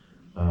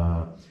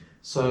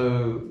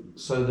 So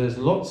there's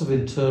lots of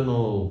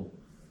internal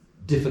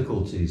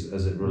difficulties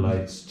as it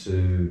relates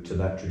to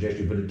that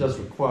trajectory, but it does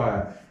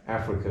require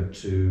Africa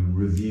to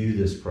review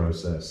this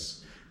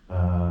process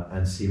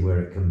and see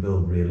where it can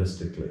build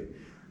realistically.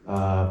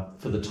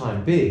 For the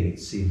time being, it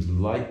seems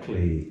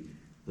likely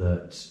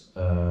that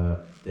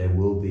there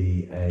will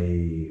be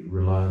a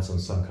reliance on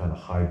some kind of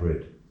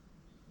hybrid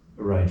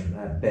arrangement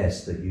at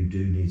best, that you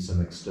do need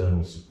some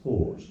external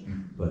support,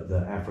 but the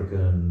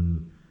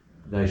African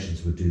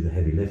nations would do the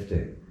heavy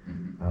lifting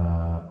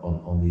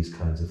on these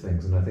kinds of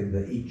things. And I think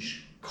that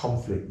each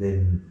conflict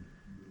then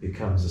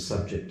becomes a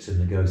subject to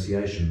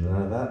negotiation.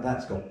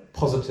 That's got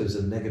positives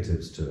and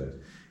negatives to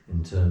it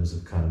in terms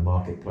of kind of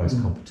marketplace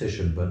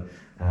competition, but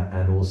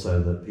and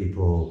also that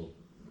people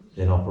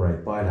then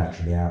operate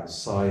bilaterally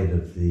outside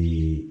of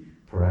the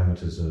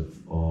parameters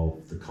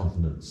of the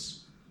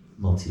continent's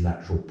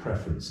multilateral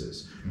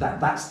preferences.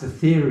 That's the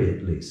theory,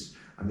 at least.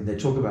 I mean, they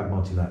talk about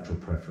multilateral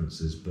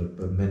preferences, but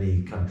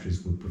many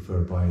countries would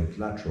prefer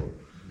bilateral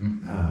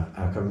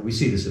outcome. We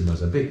see this in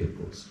Mozambique, of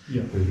course,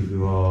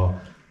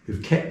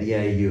 who've kept the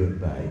AU at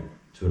bay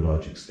to a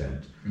large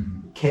extent,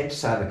 kept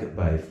SADC at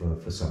bay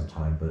for some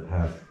time, but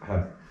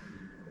have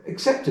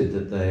accepted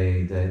that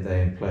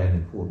they play an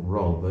important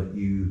role. But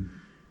you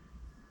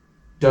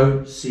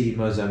don't see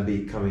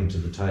Mozambique coming to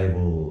the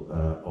table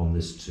on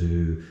this,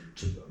 to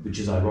which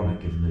is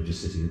ironic, given they're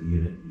just sitting at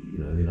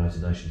the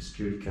United Nations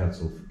Security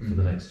Council for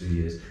the next 2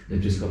 years.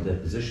 They've just got their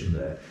position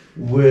there.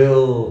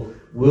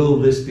 Will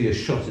this be a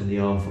shot in the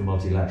arm for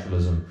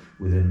multilateralism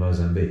within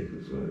Mozambique?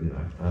 An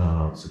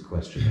unanswered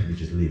question. Let me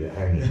just leave it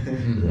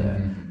hanging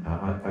there.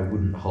 I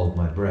wouldn't hold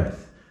my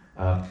breath.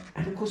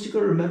 And of course, you've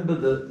got to remember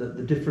that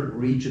the different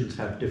regions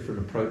have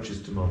different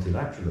approaches to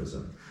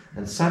multilateralism,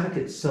 and SADC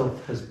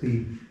itself has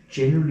been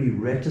generally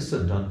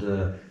reticent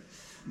under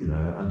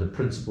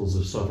principles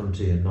of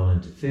sovereignty and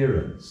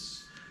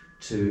non-interference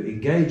to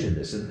engage in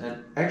this.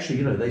 And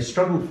actually, they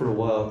struggled for a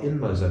while in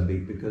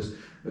Mozambique because,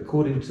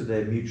 according to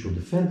their mutual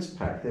defence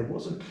pact, there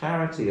wasn't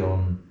clarity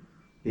on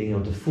being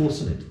able to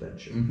force an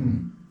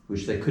intervention,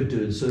 which they could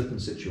do in certain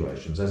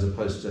situations, as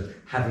opposed to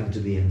having to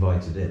be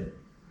invited in.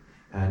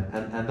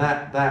 And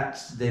that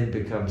then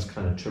becomes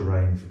kind of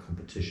terrain for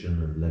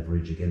competition and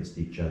leverage against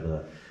each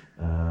other,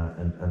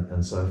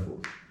 and so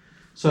forth.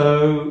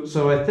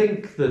 So I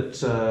think that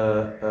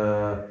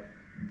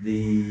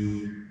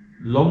the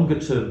longer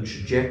term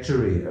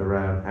trajectory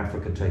around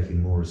Africa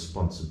taking more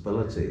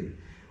responsibility,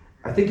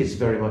 I think it's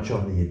very much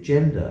on the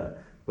agenda,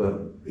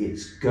 but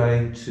it's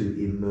going to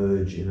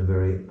emerge in a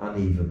very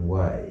uneven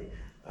way,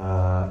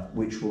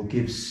 which will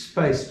give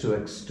space to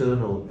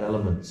external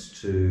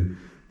elements to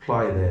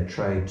ply their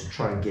trade, to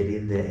try and get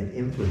in there and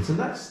influence. And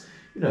that's,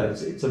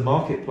 it's a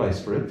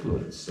marketplace for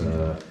influence,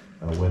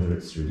 whether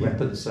it's through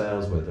weapons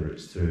sales, whether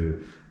it's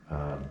through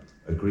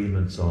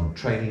agreements on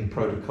training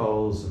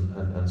protocols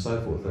and so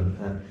forth.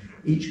 And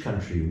each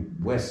country,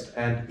 West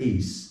and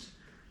East,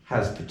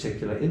 has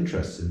particular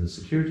interests in the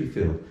security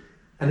field.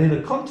 And in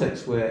a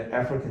context where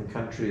African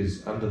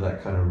countries, under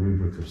that kind of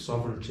rubric of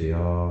sovereignty,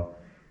 are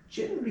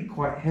generally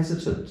quite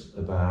hesitant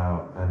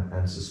about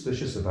and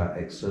suspicious about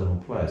external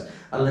players,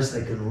 unless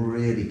they can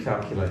really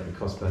calculate the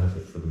cost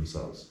benefit for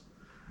themselves.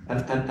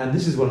 And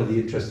this is one of the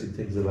interesting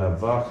things about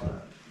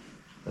Wagner,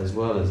 as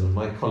well as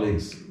my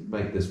colleagues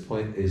make this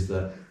point, is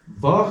that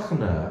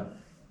Wagner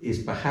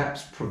is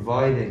perhaps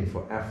providing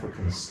for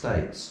African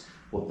states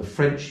what the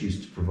French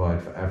used to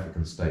provide for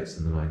African states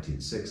in the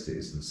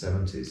 1960s and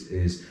 70s,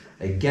 is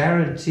a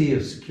guarantee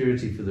of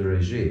security for the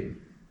regime,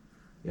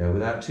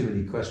 without too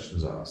many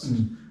questions asked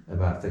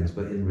about things,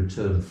 but in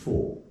return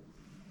for,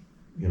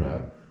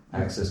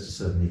 access to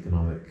certain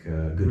economic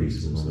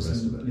goodies and all the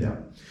rest of it. Yeah.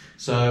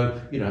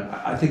 So,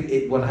 I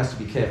think one has to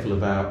be careful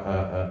about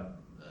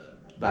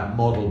that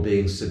model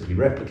being simply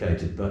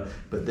replicated, but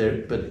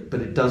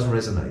it does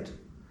resonate.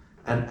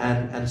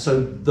 And so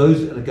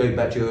those, going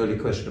back to your earlier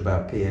question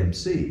about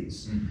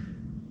PMCs,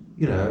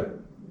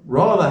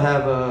 rather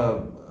have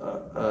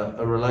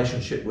a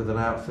relationship with an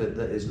outfit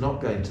that is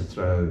not going to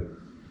throw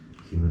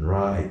human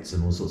rights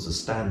and all sorts of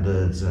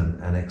standards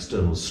and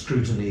external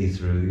scrutiny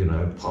through,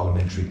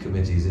 parliamentary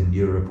committees in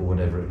Europe or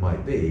whatever it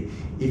might be,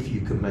 if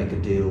you can make a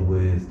deal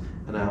with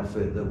an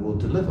outfit that will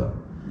deliver.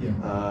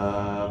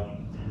 Yeah.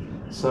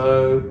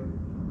 So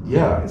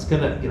Yeah, it's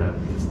gonna,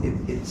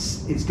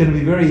 it's going to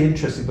be very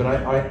interesting.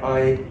 But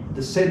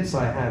the sense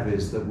I have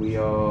is that we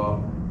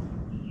have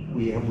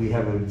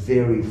a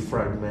very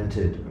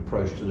fragmented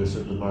approach to this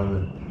at the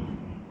moment,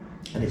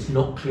 and it's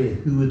not clear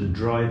who are the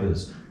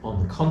drivers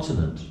on the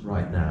continent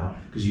right now,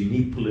 because you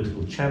need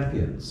political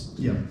champions,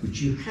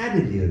 which you had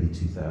in the early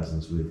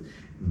 2000s with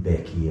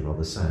Mbeki and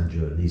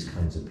Obasanjo and these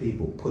kinds of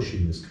people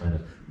pushing this kind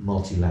of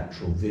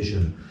multilateral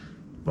vision,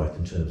 both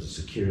in terms of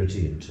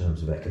security, in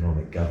terms of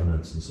economic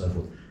governance and so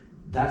forth.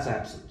 That's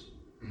absent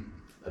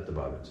at the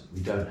moment.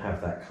 We don't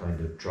have that kind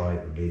of drive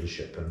and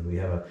leadership, and we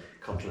have a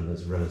continent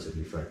that's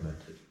relatively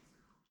fragmented.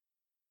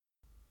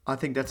 I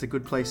think that's a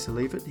good place to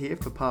leave it here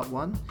for part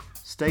 1.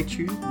 Stay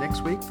tuned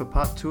next week for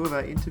part 2 of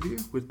our interview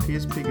with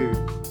Piers Pigou.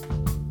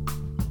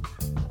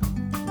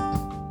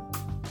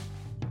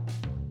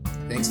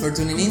 Thanks for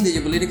tuning in to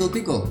Geopolitical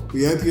Pickle.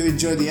 We hope you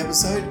enjoyed the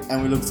episode,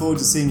 and we look forward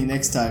to seeing you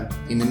next time.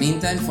 In the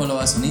meantime, follow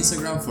us on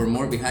Instagram for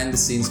more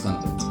behind-the-scenes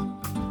content.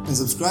 And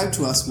subscribe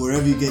to us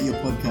wherever you get your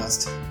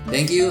podcast.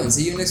 Thank you, and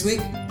see you next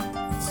week.